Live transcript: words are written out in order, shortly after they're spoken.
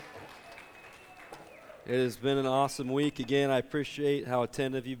It has been an awesome week. Again, I appreciate how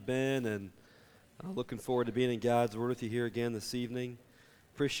attentive you've been, and looking forward to being in God's Word with you here again this evening.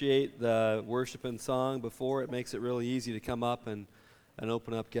 Appreciate the worship and song before. It makes it really easy to come up and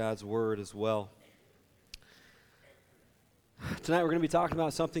open up God's Word as well. Tonight we're going to be talking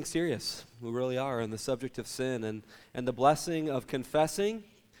about something serious. We really are, and the subject of sin and the blessing of confessing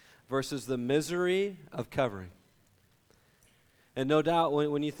versus the misery of covering. And no doubt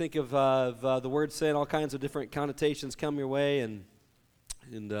when you think of the word sin, all kinds of different connotations come your way, and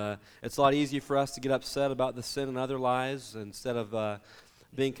it's a lot easier for us to get upset about the sin in other lives instead of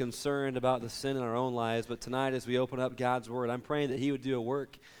being concerned about the sin in our own lives. But tonight, as we open up God's Word, I'm praying that He would do a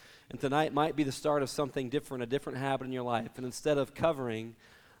work. And tonight might be the start of something different, a different habit in your life. And instead of covering,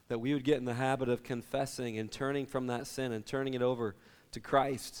 that we would get in the habit of confessing and turning from that sin and turning it over to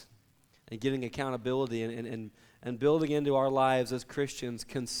Christ and getting accountability and building into our lives as Christians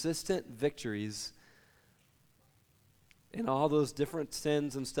consistent victories in all those different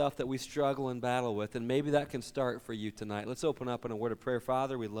sins and stuff that we struggle and battle with. And maybe that can start for you tonight. Let's open up in a word of prayer.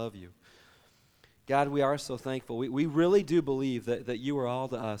 Father, we love you. God, we are so thankful. We really do believe that you are all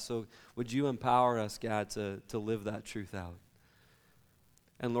to us. So would you empower us, God, to live that truth out?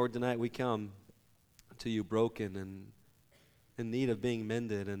 And Lord, tonight we come to you broken and in need of being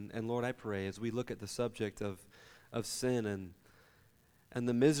mended. And Lord, I pray as we look at the subject of sin and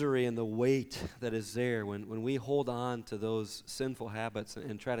the misery and the weight that is there when we hold on to those sinful habits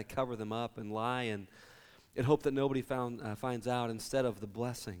and try to cover them up and lie and hope that nobody finds out, instead of the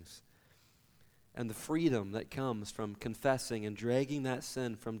blessings and the freedom that comes from confessing and dragging that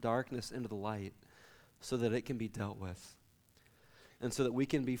sin from darkness into the light so that it can be dealt with and so that we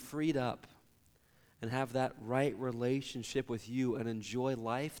can be freed up and have that right relationship with you and enjoy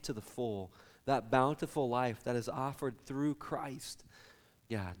life to the full, that bountiful life that is offered through Christ,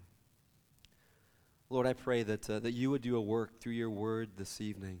 God. Lord, I pray that you would do a work through your word this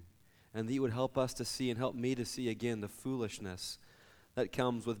evening, and that you would help us to see and help me to see again the foolishness that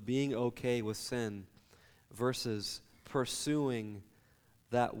comes with being okay with sin versus pursuing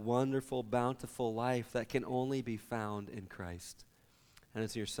that wonderful, bountiful life that can only be found in Christ. And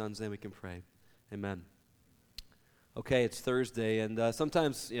it's in your Son's name we can pray. Amen. Okay, it's Thursday, and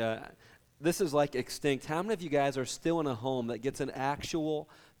sometimes this is like extinct. How many of you guys are still in a home that gets an actual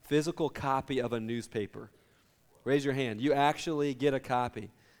physical copy of a newspaper? Raise your hand. You actually get a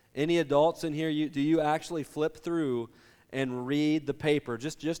copy. Any adults in here, do you actually flip through and read the paper?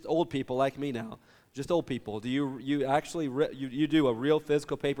 Just old people like me now. Just old people. Do you actually you do a real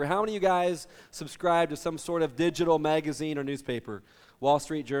physical paper? How many of you guys subscribe to some sort of digital magazine or newspaper? Wall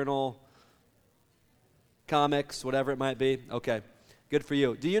Street Journal, comics, whatever it might be? Okay, good for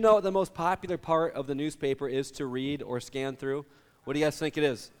you. Do you know what the most popular part of the newspaper is to read or scan through? What do you guys think it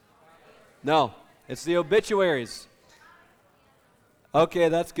is? No, it's the obituaries. Okay,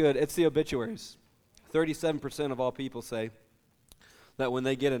 that's good. It's the obituaries. 37% of all people say that when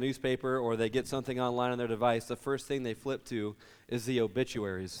they get a newspaper or they get something online on their device, the first thing they flip to is the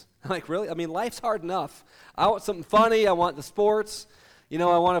obituaries. Like, really? I mean, life's hard enough. I want something funny. I want the sports. I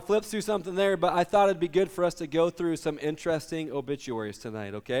want to flip through something there, but I thought it'd be good for us to go through some interesting obituaries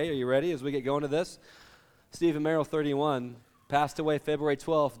tonight, okay? Are you ready as we get going to this? Stephen Merrill, 31, passed away February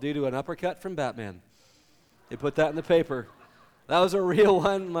 12th due to an uppercut from Batman. They put that in the paper. That was a real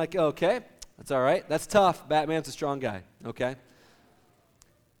one. I'm like, okay, that's all right. That's tough. Batman's a strong guy, okay?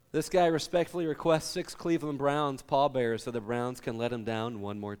 This guy respectfully requests 6 Cleveland Browns pallbearers so the Browns can let him down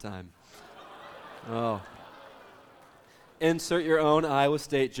one more time. Oh. Insert your own Iowa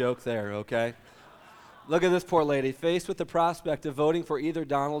State joke there, okay? Look at this poor lady, faced with the prospect of voting for either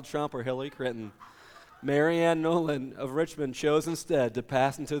Donald Trump or Hillary Clinton. Marianne Nolan of Richmond chose instead to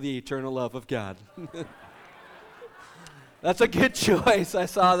pass into the eternal love of God. That's a good choice. I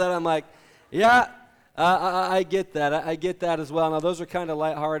saw that. I'm like, yeah, I get that. I get that as well. Now, those are kind of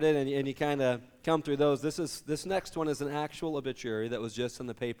lighthearted, and you kind of come through those. This next one is an actual obituary that was just in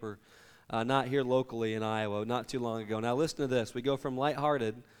the paper. Not here locally in Iowa, not too long ago. Now listen to this. We go from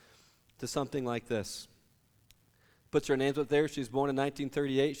lighthearted to something like this. Puts her names up there. She was born in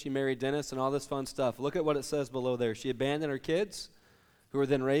 1938. She married Dennis and all this fun stuff. Look at what it says below there. She abandoned her kids, who were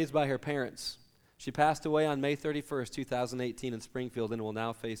then raised by her parents. She passed away on May 31st, 2018 in Springfield and will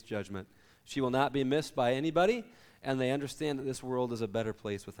now face judgment. She will not be missed by anybody, and they understand that this world is a better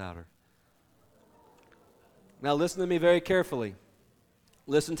place without her. Now listen to me very carefully.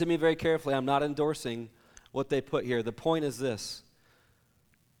 Listen to me very carefully. I'm not endorsing what they put here. The point is this.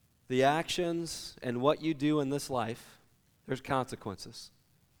 The actions and what you do in this life, there's consequences.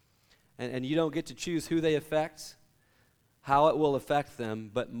 And you don't get to choose who they affect, how it will affect them,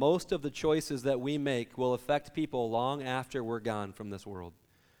 but most of the choices that we make will affect people long after we're gone from this world.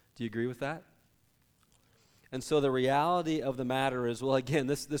 Do you agree with that? And so the reality of the matter is, well, again,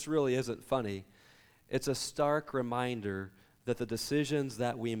 this really isn't funny. It's a stark reminder that the decisions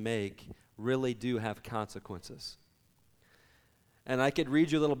that we make really do have consequences. And I could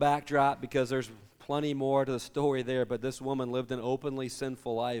read you a little backdrop because there's plenty more to the story there, but this woman lived an openly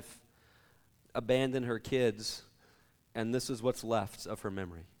sinful life, abandoned her kids, and this is what's left of her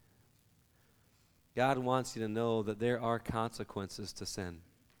memory. God wants you to know that there are consequences to sin.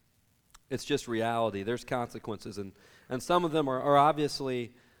 It's just reality. There's consequences, and some of them are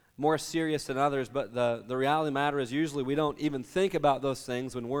obviously more serious than others, but the reality of the matter is usually we don't even think about those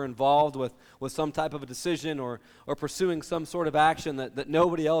things when we're involved with some type of a decision or pursuing some sort of action that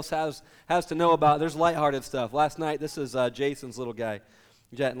nobody else has to know about. There's lighthearted stuff. Last night, this is Jason's little guy,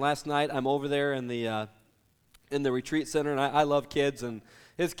 Jet, and last night I'm over there in the retreat center, and I love kids, and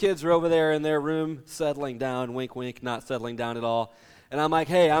his kids are over there in their room settling down, wink, wink, not settling down at all. And I'm like,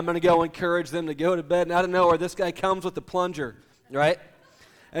 hey, I'm going to go encourage them to go to bed. And out of nowhere, this guy comes with the plunger, right?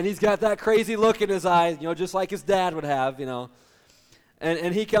 And he's got that crazy look in his eyes, just like his dad would have,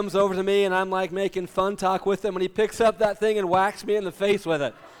 And he comes over to me, and I'm like making fun talk with him, and he picks up that thing and whacks me in the face with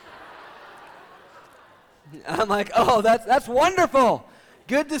it. I'm like, oh, that's wonderful.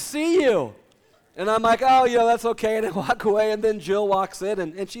 Good to see you. And I'm like, oh, that's okay. And I walk away, and then Jill walks in,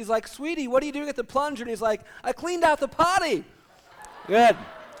 and she's like, sweetie, what are you doing at the plunger? And he's like, I cleaned out the potty. Good.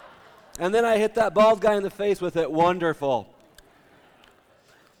 And then I hit that bald guy in the face with it. Wonderful.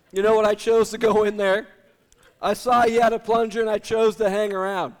 You know what? I chose to go in there. I saw he had a plunger, and I chose to hang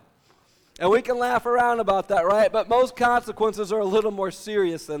around. And we can laugh around about that, right? But most consequences are a little more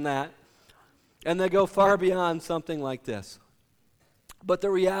serious than that. And they go far beyond something like this. But the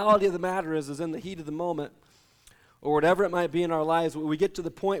reality of the matter is in the heat of the moment, or whatever it might be in our lives, we get to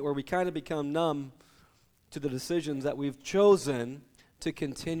the point where we kind of become numb to the decisions that we've chosen to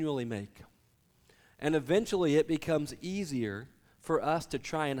continually make. And eventually it becomes easier for us to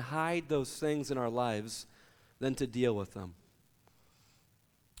try and hide those things in our lives than to deal with them.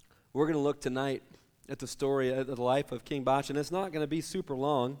 We're going to look tonight at the story of the life of King Baasha, and it's not going to be super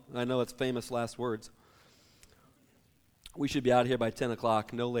long. I know it's famous last words. We should be out here by 10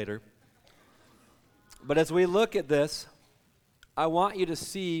 o'clock, no later. But as we look at this, I want you to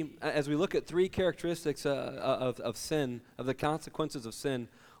see, as we look at three characteristics of sin, of the consequences of sin,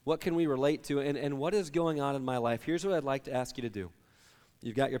 what can we relate to, and what is going on in my life? Here's what I'd like to ask you to do.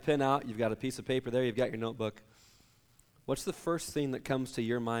 You've got your pen out, you've got a piece of paper there, you've got your notebook. What's the first thing that comes to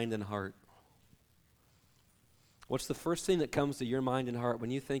your mind and heart? What's the first thing that comes to your mind and heart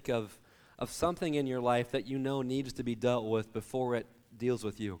when you think of something in your life that you know needs to be dealt with before it deals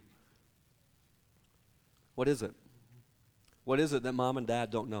with you? What is it? What is it that mom and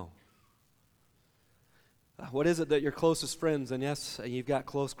dad don't know? What is it that your closest friends, and yes, you've got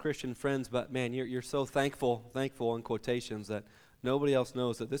close Christian friends, but man, you're so thankful in quotations, that nobody else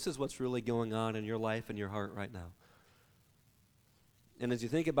knows that this is what's really going on in your life and your heart right now. And as you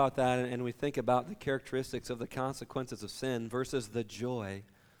think about that, and we think about the characteristics of the consequences of sin versus the joy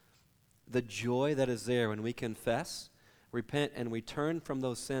that is there when we confess, repent, and we turn from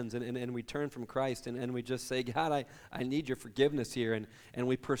those sins, and we turn from Christ, and we just say, God, I need your forgiveness here, and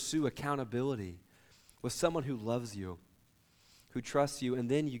we pursue accountability with someone who loves you, who trusts you, and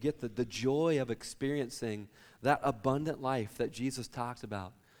then you get the joy of experiencing that abundant life that Jesus talked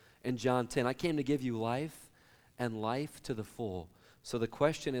about in John 10. I came to give you life, and life to the full. So the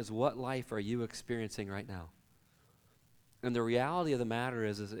question is, what life are you experiencing right now? And the reality of the matter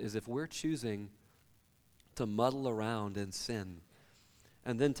is if we're choosing to muddle around in sin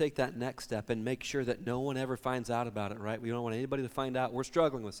and then take that next step and make sure that no one ever finds out about it, right? We don't want anybody to find out we're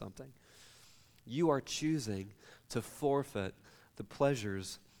struggling with something. You are choosing to forfeit the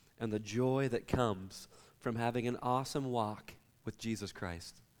pleasures and the joy that comes from having an awesome walk with Jesus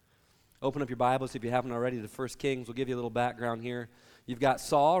Christ. Open up your Bibles if you haven't already to 1 Kings. We'll give you a little background here. You've got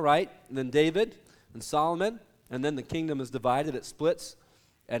Saul, right? And then David and Solomon. And then the kingdom is divided. It splits.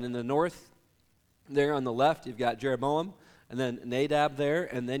 And in the north, there on the left, you've got Jeroboam. And then Nadab there.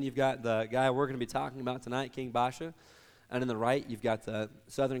 And then you've got the guy we're going to be talking about tonight, King Baasha. And on the right, you've got the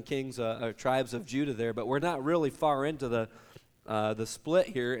southern kings, tribes of Judah there. But we're not really far into the split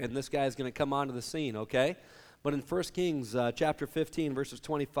here. And this guy's going to come onto the scene, okay? But in 1 Kings chapter 15, verses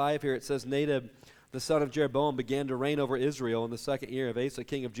 25 here, it says, Nadab, the son of Jeroboam, began to reign over Israel in the second year of Asa,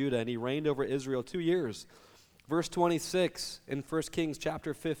 king of Judah, and he reigned over Israel 2 years. Verse 26 in 1 Kings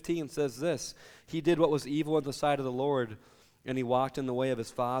chapter 15 says this, he did what was evil in the sight of the Lord, and he walked in the way of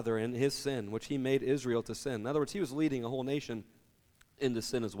his father and his sin, which he made Israel to sin. In other words, he was leading a whole nation into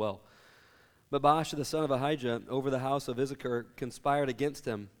sin as well. But Baasha, the son of Ahijah, over the house of Issachar, conspired against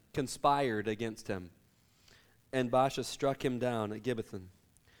him. And Baasha struck him down at Gibbethon,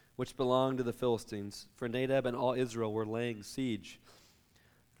 which belonged to the Philistines, for Nadab and all Israel were laying siege.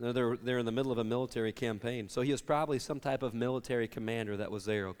 They're in the middle of a military campaign. So he was probably some type of military commander that was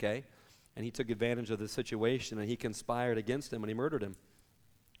there, okay? And he took advantage of the situation, and he conspired against him, and he murdered him.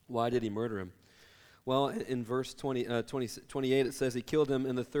 Why did he murder him? Well, in verse 28, it says he killed him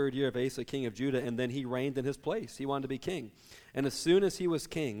in the 3rd year of Asa, king of Judah, and then he reigned in his place. He wanted to be king. And as soon as he was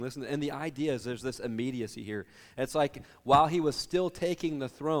king, listen, and the idea is there's this immediacy here. It's like while he was still taking the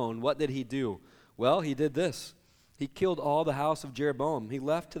throne, what did he do? Well, he did this. He killed all the house of Jeroboam. He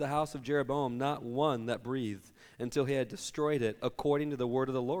left to the house of Jeroboam not one that breathed until he had destroyed it according to the word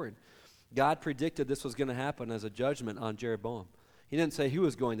of the Lord. God predicted this was going to happen as a judgment on Jeroboam. He didn't say who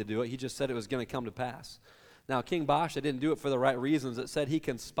was going to do it. He just said it was going to come to pass. Now, King Baasha didn't do it for the right reasons. It said he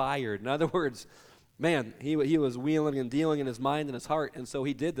conspired. In other words, man, he was wheeling and dealing in his mind and his heart, and so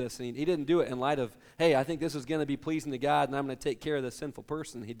he did this. And he didn't do it in light of, hey, I think this is going to be pleasing to God, and I'm going to take care of this sinful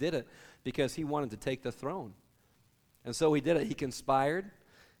person. He did it because he wanted to take the throne. And so he did it. He conspired.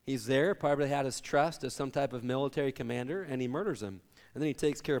 He's there, probably had his trust as some type of military commander, and he murders him. And then he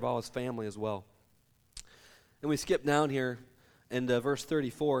takes care of all his family as well. And we skip down here in verse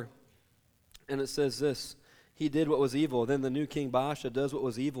 34, and it says this: he did what was evil. Then the new king Baasha does what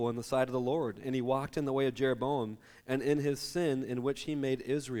was evil in the sight of the Lord, and he walked in the way of Jeroboam, and in his sin in which he made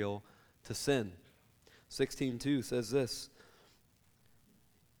Israel to sin. 16:2 says this: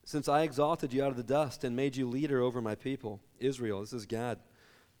 since I exalted you out of the dust and made you leader over my people, Israel, this is God.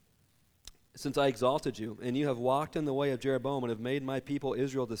 Since I exalted you, and you have walked in the way of Jeroboam and have made my people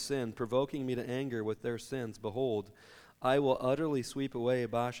Israel to sin, provoking me to anger with their sins, behold, I will utterly sweep away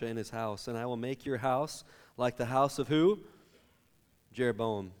Baasha and his house, and I will make your house like the house of who?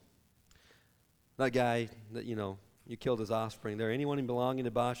 Jeroboam. That guy that, you killed his offspring there. Anyone belonging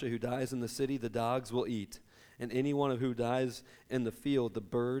to Baasha who dies in the city, the dogs will eat. And anyone who dies in the field, the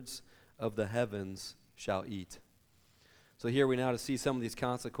birds of the heavens shall eat. So here we now to see some of these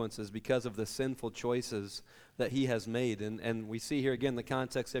consequences because of the sinful choices that he has made. And we see here again the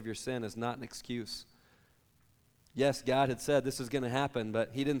context of your sin is not an excuse. Yes, God had said this is going to happen, but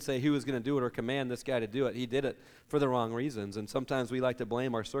he didn't say who was going to do it or command this guy to do it. He did it for the wrong reasons. And sometimes we like to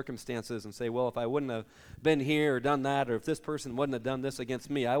blame our circumstances and say, well, if I wouldn't have been here or done that, or if this person wouldn't have done this against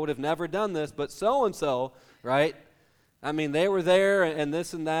me, I would have never done this, but so-and-so, right? I mean, they were there and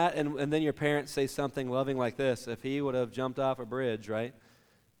this and that, and then your parents say something loving like this: if he would have jumped off a bridge, right,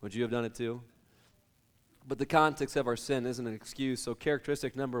 would you have done it too? But the context of our sin isn't an excuse. So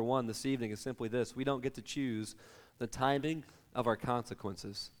characteristic number 1 this evening is simply this: we don't get to choose the timing of our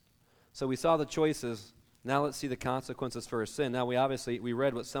consequences. So we saw the choices. Now let's see the consequences for our sin. Now we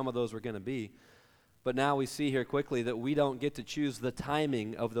read what some of those were going to be. But now we see here quickly that we don't get to choose the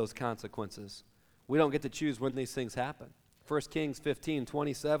timing of those consequences. We don't get to choose when these things happen. 1 Kings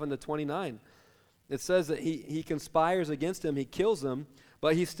 15:27-29. It says that he conspires against him, he kills him,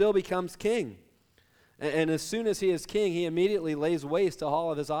 but he still becomes king. And as soon as he is king, he immediately lays waste to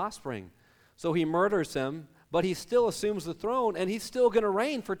all of his offspring. So he murders him, but he still assumes the throne, and he's still going to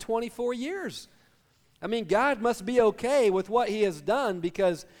reign for 24 years. I mean, God must be okay with what he has done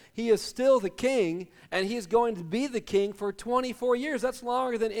because he is still the king, and he's going to be the king for 24 years. That's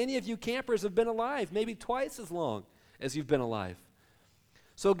longer than any of you campers have been alive, maybe twice as long as you've been alive.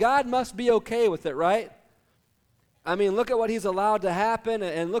 So God must be okay with it, right? I mean, look at what he's allowed to happen,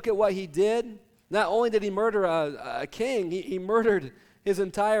 and look at what he did. Not only did he murder a king, he murdered his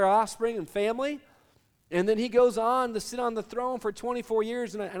entire offspring and family. And then he goes on to sit on the throne for 24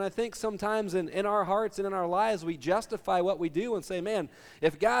 years, and I think sometimes in our hearts and in our lives we justify what we do and say, man,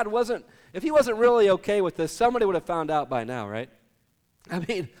 if he wasn't really okay with this, somebody would have found out by now, right? I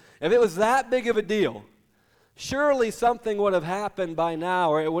mean, if it was that big of a deal, surely something would have happened by now,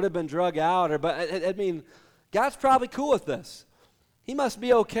 or it would have been drug out, I mean, God's probably cool with this. He must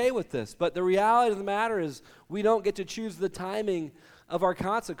be okay with this. But the reality of the matter is we don't get to choose the timing of our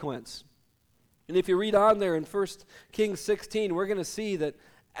consequence. And if you read on there in 1 Kings 16, we're going to see that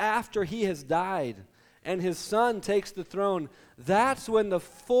after he has died and his son takes the throne, that's when the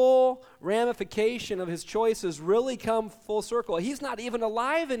full ramification of his choices really come full circle. He's not even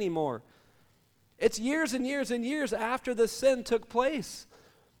alive anymore. It's years and years and years after the sin took place.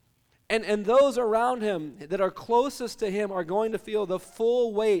 And those around him that are closest to him are going to feel the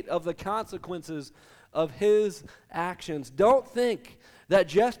full weight of the consequences of his actions. Don't think that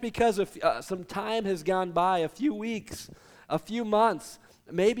just because some time has gone by, a few weeks, a few months,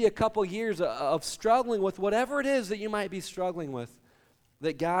 maybe a couple years of struggling with whatever it is that you might be struggling with,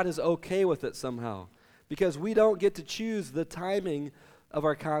 that God is okay with it somehow. Because we don't get to choose the timing of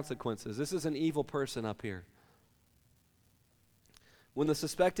our consequences. This is an evil person up here. When the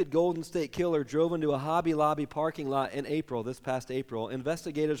suspected Golden State Killer drove into a Hobby Lobby parking lot in this past April,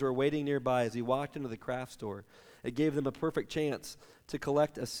 investigators were waiting nearby as he walked into the craft store. It gave them a perfect chance to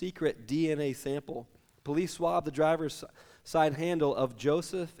collect a secret DNA sample. Police swabbed the driver's side handle of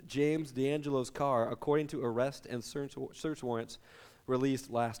Joseph James D'Angelo's car, according to arrest and search warrants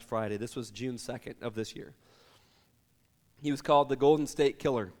released last Friday. This was June 2nd of this year. He was called the Golden State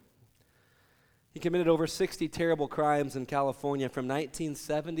Killer. He committed over 60 terrible crimes in California from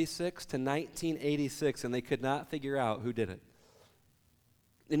 1976 to 1986, and they could not figure out who did it.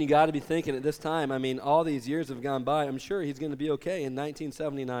 And you got to be thinking at this time, I mean, all these years have gone by. I'm sure he's going to be okay. In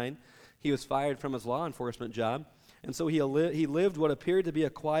 1979, he was fired from his law enforcement job, and so he lived what appeared to be a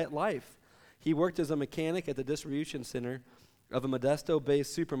quiet life. He worked as a mechanic at the distribution center of a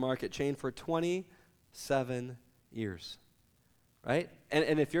Modesto-based supermarket chain for 27 years, right?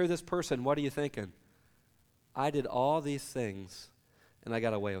 And if you're this person, what are you thinking? I did all these things, and I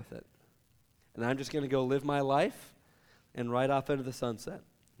got away with it. And I'm just going to go live my life and ride off into the sunset.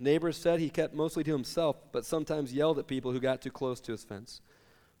 Neighbors said he kept mostly to himself, but sometimes yelled at people who got too close to his fence.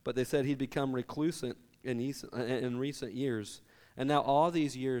 But they said he'd become reclusive in recent years. And now all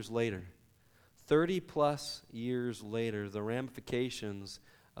these years later, 30-plus years later, the ramifications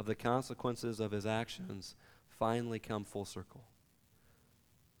of the consequences of his actions finally come full circle.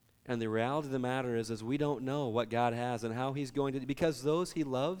 And the reality of the matter is we don't know what God has and how he's going to, because those he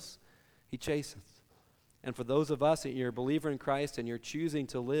loves, he chastens. And for those of us that you're a believer in Christ and you're choosing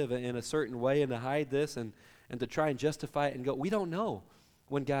to live in a certain way and to hide this and to try and justify it and go, we don't know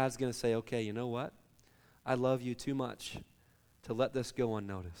when God's going to say, okay, you know what? I love you too much to let this go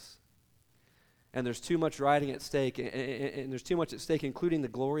unnoticed. And there's too much riding at stake, and there's too much at stake, including the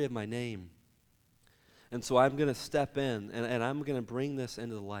glory of my name. And so I'm going to step in, and I'm going to bring this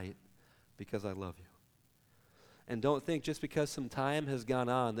into the light because I love you. And don't think just because some time has gone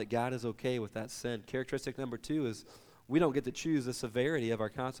on that God is okay with that sin. Characteristic number 2 is we don't get to choose the severity of our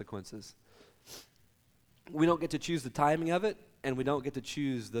consequences. We don't get to choose the timing of it, and we don't get to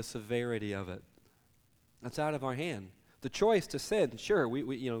choose the severity of it. That's out of our hand. The choice to sin, sure,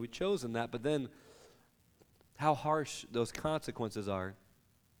 we've chosen that, but then how harsh those consequences are,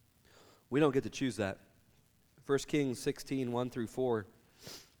 we don't get to choose that. 1 Kings 16, 1 through 4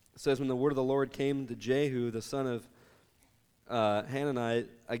 says, when the word of the Lord came to Jehu, the son of Hanani,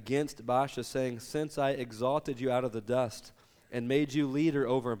 against Baasha, saying, since I exalted you out of the dust and made you leader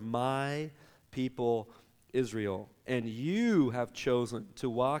over my people Israel, and you have chosen to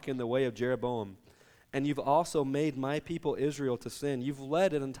walk in the way of Jeroboam, and you've also made my people Israel to sin. You've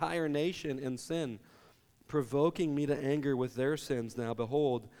led an entire nation in sin, provoking me to anger with their sins. Now,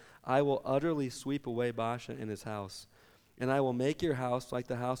 behold, I will utterly sweep away Baasha and his house, and I will make your house like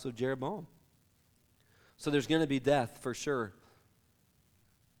the house of Jeroboam. So there's going to be death for sure.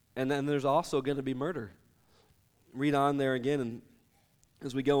 And then there's also going to be murder. Read on there again, and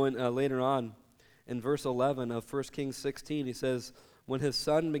as we go in later on, in verse 11 of 1 Kings 16, he says, when his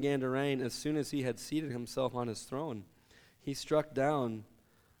son began to reign, as soon as he had seated himself on his throne, he struck down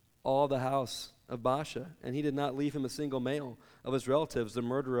all the house of Baasha, and he did not leave him a single male of his relatives, the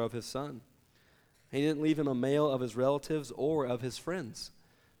murderer of his son. He didn't leave him a male of his relatives or of his friends.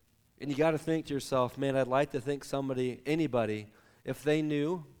 And you got to think to yourself, man, I'd like to think anybody, if they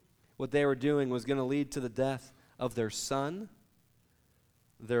knew what they were doing was going to lead to the death of their son,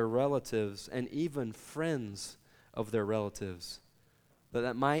 their relatives, and even friends of their relatives,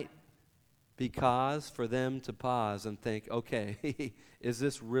 that might be cause for them to pause and think, okay, is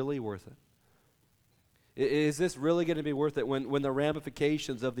this really worth it? Is this really going to be worth it when the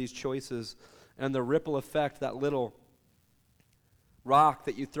ramifications of these choices and the ripple effect, that little rock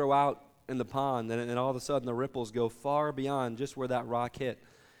that you throw out in the pond, and all of a sudden the ripples go far beyond just where that rock hit.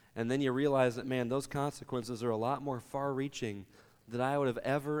 And then you realize that, man, those consequences are a lot more far-reaching than I would have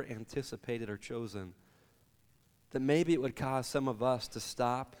ever anticipated or chosen. That maybe it would cause some of us to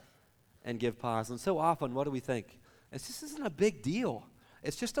stop and give pause. And so often, what do we think? This isn't a big deal.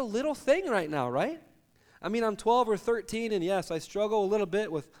 It's just a little thing right now, right? I mean, I'm 12 or 13, and yes, I struggle a little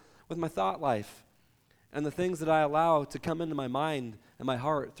bit with my thought life and the things that I allow to come into my mind and my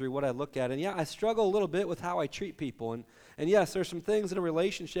heart through what I look at. And yeah, I struggle a little bit with how I treat people. And yes, there's some things in a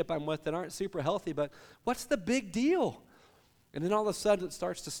relationship I'm with that aren't super healthy, but what's the big deal? And then all of a sudden, it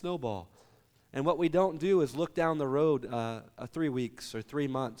starts to snowball. And what we don't do is look down the road 3 weeks or 3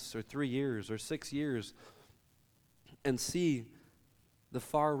 months or 3 years or 6 years and see the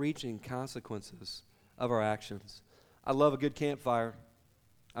far-reaching consequences of our actions. I love a good campfire.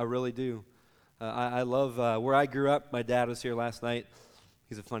 I really do. I love where I grew up. My dad was here last night.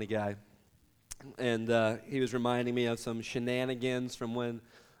 He's a funny guy. And he was reminding me of some shenanigans from when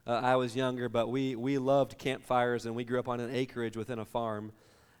I was younger. But we loved campfires, and we grew up on an acreage within a farm.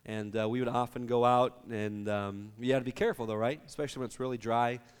 And we would often go out, and you had to be careful, though, right? Especially when it's really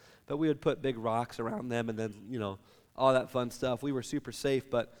dry. But we would put big rocks around them, and then, all that fun stuff. We were super safe.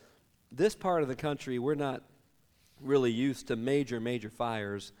 But this part of the country, we're not really used to major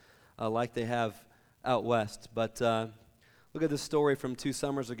fires like they have out west. But look at this story from 2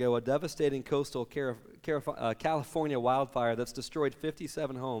 summers ago. A devastating coastal California wildfire that's destroyed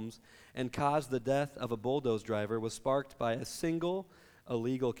 57 homes and caused the death of a bulldoze driver was sparked by a single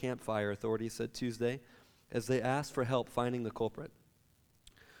illegal campfire, authorities said Tuesday, as they asked for help finding the culprit.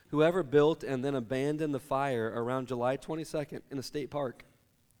 Whoever built and then abandoned the fire around July 22nd in a state park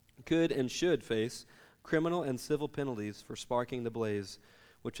could and should face criminal and civil penalties for sparking the blaze,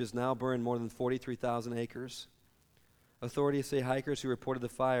 which has now burned more than 43,000 acres. Authorities say hikers who reported the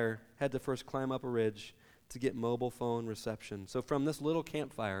fire had to first climb up a ridge to get mobile phone reception. So from this little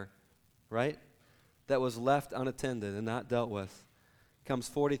campfire, right, that was left unattended and not dealt with, comes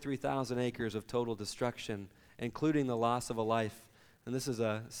 43,000 acres of total destruction, including the loss of a life. And this is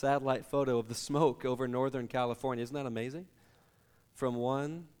a satellite photo of the smoke over Northern California. Isn't that amazing? From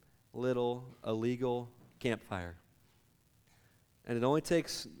one little illegal campfire. And it only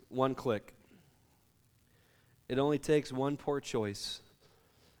takes one click. It only takes one poor choice.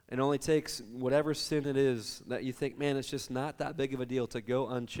 It only takes whatever sin it is that you think, man, it's just not that big of a deal, to go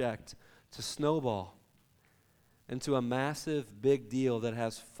unchecked, to snowball into a massive big deal that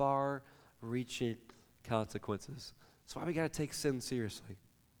has far-reaching consequences. That's why we got to take sin seriously.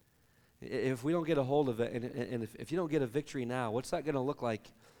 If we don't get a hold of it, and if you don't get a victory now, what's that going to look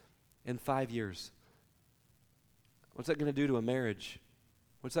like in 5 years? What's that going to do to a marriage?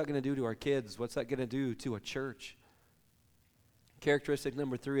 What's that going to do to our kids? What's that going to do to a church? Characteristic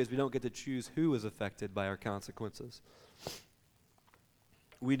number 3 is we don't get to choose who is affected by our consequences.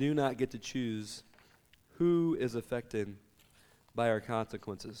 We do not get to choose who is affected by our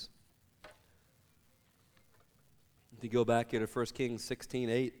consequences. If you go back here to 1 Kings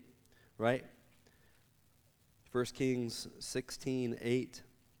 16:8, right? 1 Kings 16:8.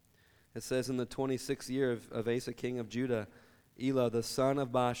 It says, in the 26th year of Asa, king of Judah, Elah, the son of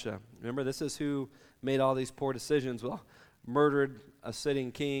Baasha. Remember, this is who made all these poor decisions. Well, murdered a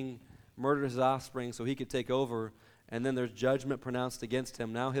sitting king, murdered his offspring so he could take over, and then there's judgment pronounced against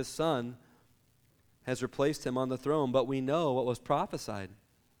him. Now his son has replaced him on the throne, but we know what was prophesied.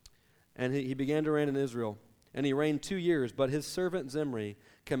 And he began to reign in Israel. And he reigned 2 years, but his servant Zimri,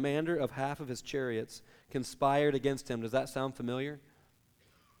 commander of half of his chariots, conspired against him. Does that sound familiar?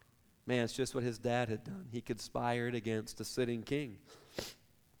 Man, it's just what his dad had done. He conspired against a sitting king.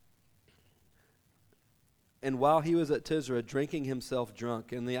 And while he was at Tisra, drinking himself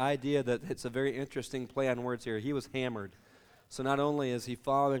drunk, and the idea that it's a very interesting play on words here, he was hammered. So not only is he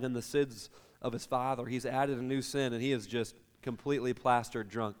fallen in the sins of his father, he's added a new sin, and he is just completely plastered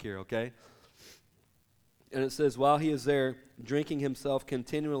drunk here, okay? And it says, while he is there, drinking himself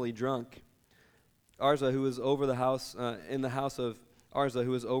continually drunk, Arza, who was over the house, in the house of Arza,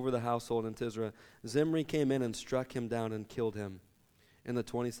 who was over the household in Tisra, Zimri came in and struck him down and killed him in the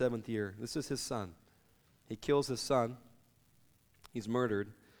 27th year. This is his son. He kills his son. He's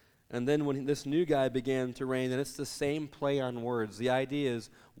murdered. And then when this new guy began to reign, and it's the same play on words. The idea is,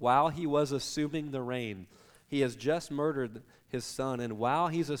 while he was assuming the reign, he has just murdered his son, and while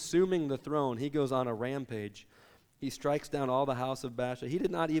he's assuming the throne, he goes on a rampage. He strikes down all the house of Baasha. He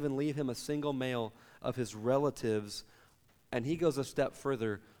did not even leave him a single male of his relatives, and he goes a step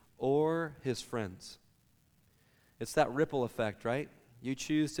further, or his friends. It's that ripple effect, right? You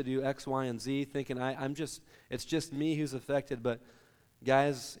choose to do X, Y, and Z, thinking it's just me who's affected, but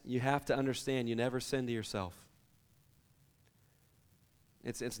guys, you have to understand, you never sin to yourself.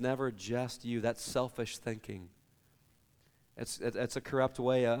 It's never just you. That's selfish thinking. It's a corrupt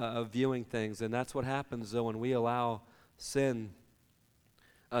way of viewing things, and that's what happens, though, when we allow sin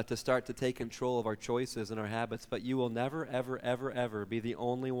to start to take control of our choices and our habits. But you will never, ever, ever, ever be the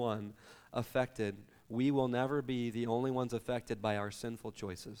only one affected. We will never be the only ones affected by our sinful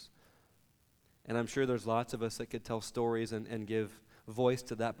choices. And I'm sure there's lots of us that could tell stories and give voice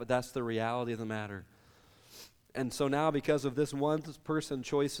to that, but that's the reality of the matter. And so now, because of this one person's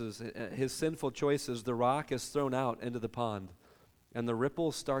choices, his sinful choices, the rock is thrown out into the pond, and the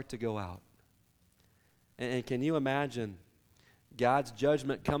ripples start to go out. And can you imagine God's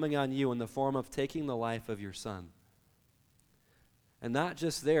judgment coming on you in the form of taking the life of your son? And not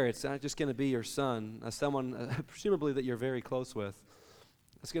just there, it's not just going to be your son, someone presumably that you're very close with.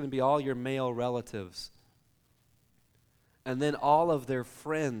 It's going to be all your male relatives. And then all of their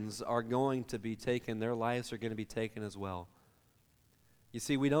friends are going to be taken. Their lives are going to be taken as well. You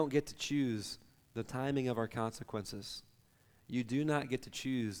see, we don't get to choose the timing of our consequences. You do not get to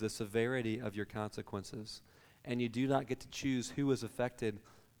choose the severity of your consequences. And you do not get to choose who is affected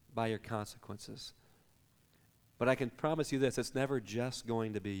by your consequences. But I can promise you this, it's never just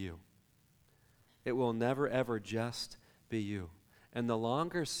going to be you. It will never, ever just be you. And the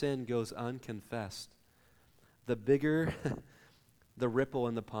longer sin goes unconfessed, the bigger the ripple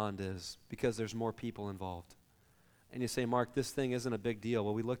in the pond is, because there's more people involved. And you say, Mark, this thing isn't a big deal.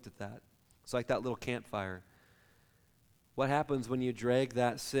 Well, we looked at that. It's like that little campfire. What happens when you drag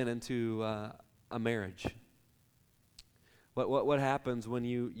that sin into a marriage? What happens when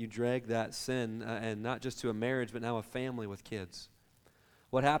you drag that sin, and not just to a marriage, but now a family with kids?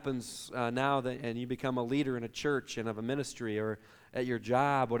 What happens now that and you become a leader in a church and of a ministry or at your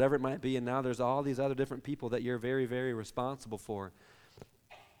job, whatever it might be, and now there's all these other different people that you're very, very responsible for.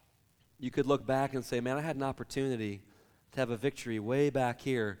 You could look back and say, man, I had an opportunity to have a victory way back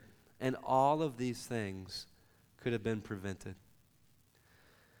here, and all of these things could have been prevented.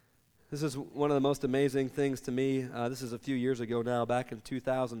 This is one of the most amazing things to me. This is a few years ago now, back in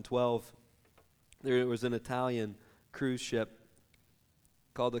 2012. There was an Italian cruise ship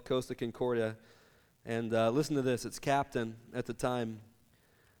called the Costa Concordia. And listen to this, its captain at the time.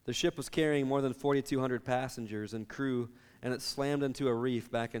 The ship was carrying more than 4,200 passengers and crew, and it slammed into a reef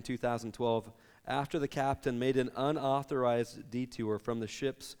back in 2012 after the captain made an unauthorized detour from the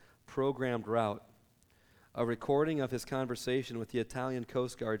ship's programmed route. A recording of his conversation with the Italian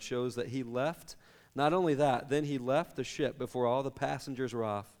Coast Guard shows that he left, not only that, then he left the ship before all the passengers were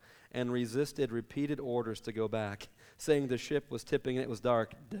off and resisted repeated orders to go back, saying the ship was tipping and it was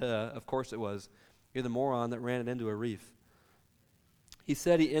dark. Duh, of course it was. You're the moron that ran it into a reef. He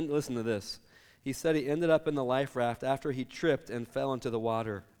said listen to this. He said he ended up in the life raft after he tripped and fell into the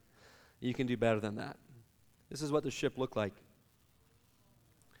water. You can do better than that. This is what the ship looked like.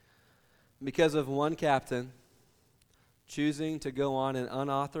 Because of one captain choosing to go on an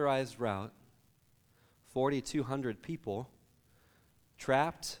unauthorized route, 4,200 people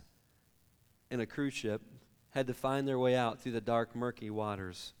trapped in a cruise ship had to find their way out through the dark, murky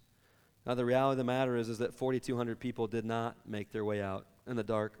waters. Now, the reality of the matter is that 4,200 people did not make their way out in the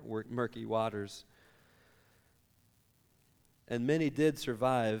dark, murky waters. And many did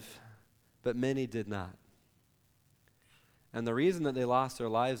survive, but many did not. And the reason that they lost their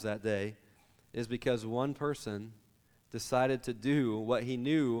lives that day is because one person decided to do what he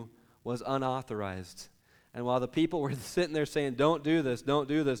knew was unauthorized. And while the people were sitting there saying, don't do this, don't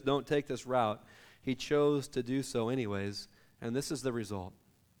do this, don't take this route, he chose to do so anyways, and this is the result.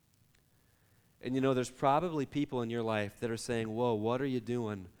 And you know, there's probably people in your life that are saying, whoa, what are you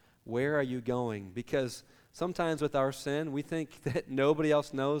doing? Where are you going? Because sometimes with our sin, we think that nobody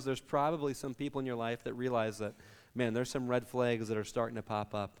else knows. There's probably some people in your life that realize that, man, there's some red flags that are starting to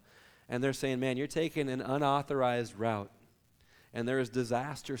pop up. And they're saying, man, you're taking an unauthorized route, and there is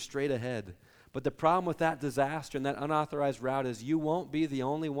disaster straight ahead. But the problem with that disaster and that unauthorized route is you won't be the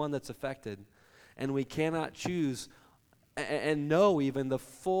only one that's affected. And we cannot choose and know even the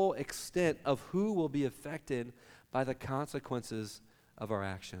full extent of who will be affected by the consequences of our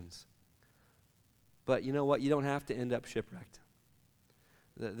actions. But you know what? You don't have to end up shipwrecked.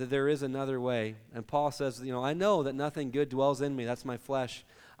 There is another way. And Paul says, you know, I know that nothing good dwells in me. That's my flesh.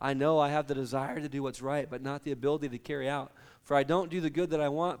 I know I have the desire to do what's right, but not the ability to carry out. For I don't do the good that I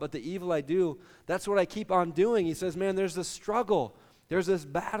want, but the evil I do, that's what I keep on doing. He says, man, there's this struggle. There's this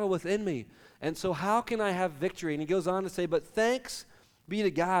battle within me. And so how can I have victory? And he goes on to say, but thanks be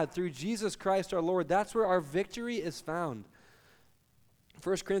to God through Jesus Christ our Lord. That's where our victory is found.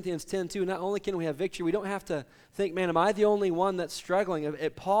 1 Corinthians 10:2, not only can we have victory, we don't have to think, man, am I the only one that's struggling?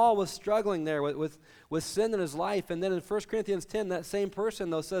 Paul was struggling there with sin in his life. And then in 1 Corinthians 10, that same person,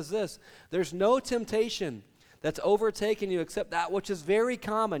 though, says this, there's no temptation that's overtaken you except that which is very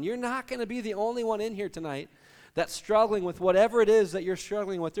common. You're not going to be the only one in here tonight that's struggling with whatever it is that you're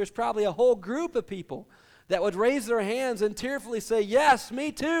struggling with. There's probably a whole group of people that would raise their hands and tearfully say, yes,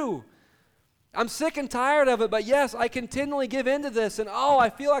 me too. I'm sick and tired of it, but yes, I continually give into this, and I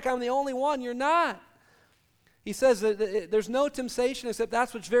feel like I'm the only one. You're not. He says that there's no temptation except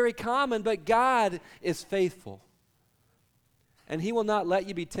that's what's very common, but God is faithful. And He will not let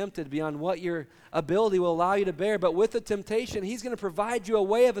you be tempted beyond what your ability will allow you to bear, but with the temptation, He's going to provide you a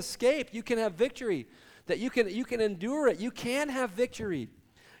way of escape. You can have victory, that you can endure it. You can have victory.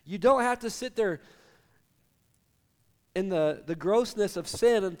 You don't have to sit there in the grossness of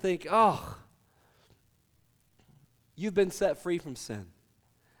sin and think, oh, you've been set free from sin.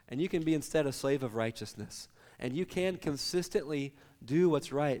 And you can be instead a slave of righteousness. And you can consistently do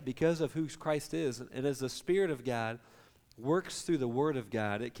what's right because of who Christ is. And as the Spirit of God works through the Word of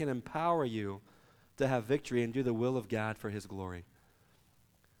God, it can empower you to have victory and do the will of God for His glory.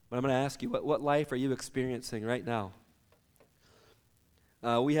 But I'm going to ask you, what life are you experiencing right now?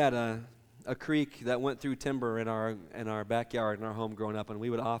 We had a creek that went through timber in our backyard in our home growing up, and we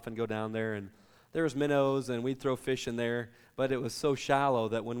would often go down there, and there was minnows, and we'd throw fish in there, but it was so shallow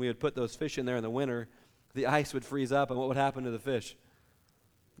that when we would put those fish in there in the winter, the ice would freeze up, and what would happen to the fish?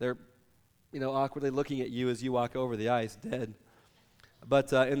 They're, awkwardly looking at you as you walk over the ice, dead.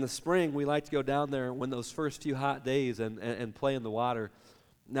 But in the spring, we like to go down there when those first few hot days and play in the water.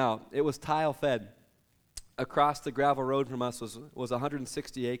 Now, it was tile-fed. Across the gravel road from us was a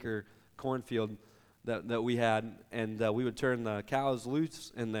 160-acre cornfield that we had, and we would turn the cows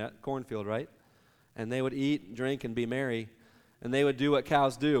loose in that cornfield, right? And they would eat, drink, and be merry. And they would do what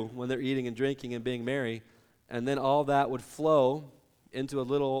cows do when they're eating and drinking and being merry. And then all that would flow into a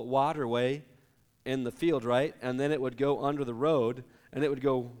little waterway in the field, right? And then it would go under the road, and it would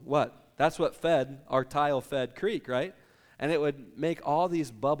go, what? That's what fed our tile-fed creek, right? And it would make all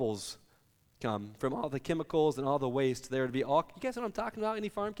these bubbles come from all the chemicals and all the waste. There would be all, you guys know what I'm talking about? Any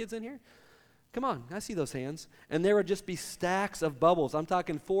farm kids in here? Come on, I see those hands. And there would just be stacks of bubbles. I'm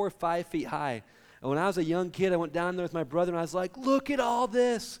talking 4 or 5 feet high. And when I was a young kid, I went down there with my brother, and I was like, look at all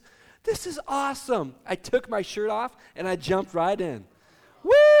this. This is awesome. I took my shirt off, and I jumped right in.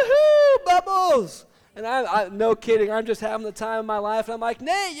 Woohoo, bubbles. And I no kidding, I'm just having the time of my life. And I'm like,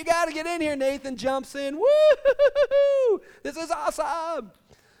 Nate, you got to get in here. Nathan jumps in. Woohoo, this is awesome.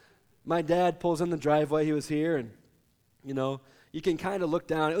 My dad pulls in the driveway. He was here, and, you can kind of look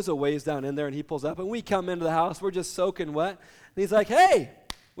down. It was a ways down in there, and he pulls up, and we come into the house. We're just soaking wet. And he's like, hey,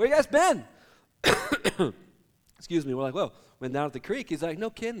 where you guys been? Excuse me. We're like, whoa, went down at the creek. He's like, no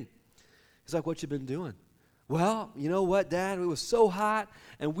kidding. He's like, what you been doing? Well, you know what, Dad? It was so hot,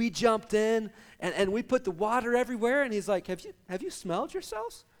 and we jumped in, and we put the water everywhere. And he's like, have you smelled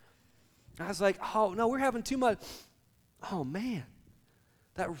yourselves? I was like, oh, no, we're having too much. Oh, man,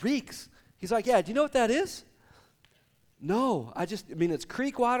 that reeks. He's like, yeah, do you know what that is? No, it's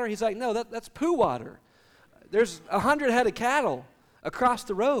creek water. He's like, no, that's poo water. There's 100 head of cattle across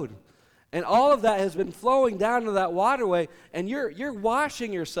the road. And all of that has been flowing down to that waterway, and you're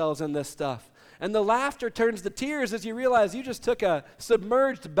washing yourselves in this stuff. And the laughter turns to tears as you realize you just took a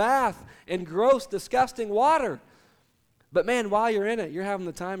submerged bath in gross, disgusting water. But man, while you're in it, you're having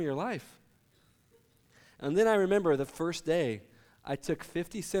the time of your life. And then I remember the first day, I took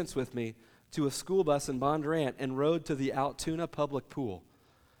 50 cents with me to a school bus in Bondurant and rode to the Altoona Public Pool,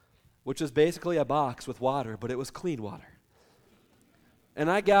 which was basically a box with water, but it was clean water.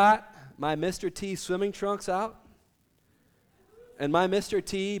 And I got my Mr. T swimming trunks out, and my Mr.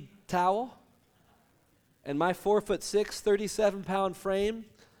 T towel, and my 4'6", 37-pound frame,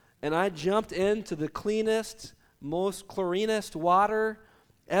 and I jumped into the cleanest, most chlorinest water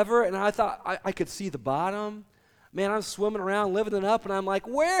ever, and I thought I could see the bottom. Man, I'm swimming around, living it up, and I'm like,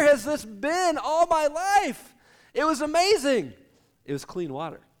 where has this been all my life? It was amazing. It was clean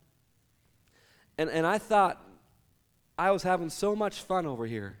water. And I thought I was having so much fun over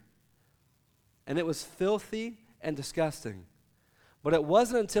here. And it was filthy and disgusting. But it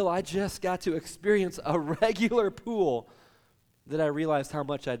wasn't until I just got to experience a regular pool that I realized how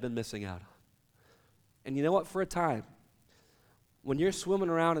much I'd been missing out on. And you know what? For a time, when you're swimming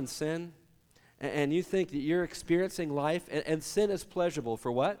around in sin, and you think that you're experiencing life, and sin is pleasurable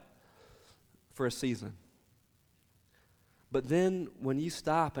for what? For a season. But then when you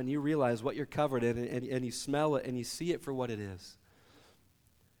stop and you realize what you're covered in, and you smell it and you see it for what it is,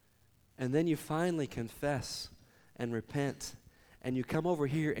 and then you finally confess and repent, and you come over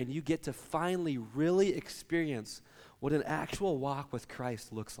here and you get to finally really experience what an actual walk with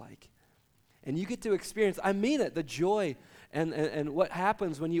Christ looks like. And you get to experience, I mean it, the joy and what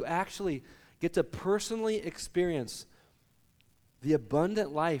happens when you actually get to personally experience the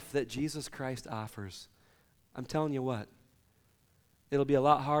abundant life that Jesus Christ offers. I'm telling you what, it'll be a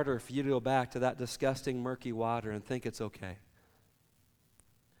lot harder for you to go back to that disgusting, murky water and think it's okay.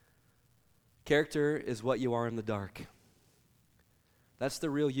 Character is what you are in the dark. That's the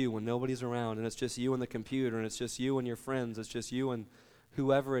real you when nobody's around, and it's just you and the computer, and it's just you and your friends, it's just you and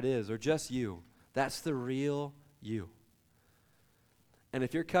whoever it is, or just you. That's the real you. And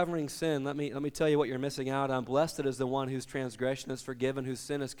if you're covering sin, let me tell you what you're missing out on. Blessed is the one whose transgression is forgiven, whose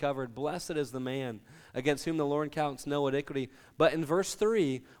sin is covered. Blessed is the man against whom the Lord counts no iniquity. But in verse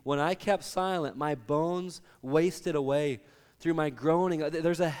 3, when I kept silent, my bones wasted away through my groaning.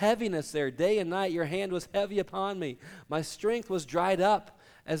 There's a heaviness there. Day and night your hand was heavy upon me. My strength was dried up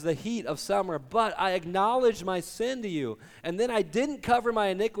as the heat of summer. But I acknowledged my sin to you. And then I didn't cover my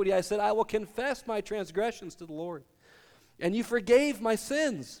iniquity. I said, I will confess my transgressions to the Lord. And you forgave my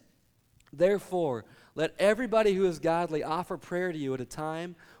sins. Therefore, let everybody who is godly offer prayer to you at a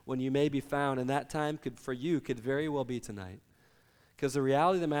time when you may be found. And that time for you could very well be tonight. Because the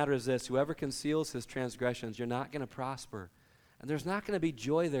reality of the matter is this: whoever conceals his transgressions, you're not going to prosper. And there's not going to be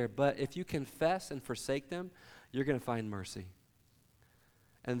joy there. But if you confess and forsake them, you're going to find mercy.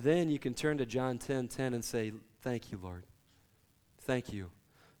 And then you can turn to John 10:10 and say, thank you, Lord. Thank you.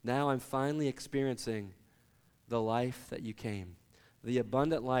 Now I'm finally experiencing the life that you came, the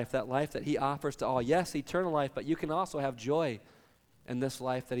abundant life, that life that he offers to all. Yes, eternal life, but you can also have joy in this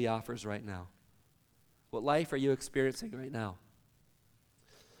life that he offers right now. What life are you experiencing right now?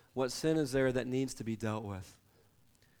 What sin is there that needs to be dealt with?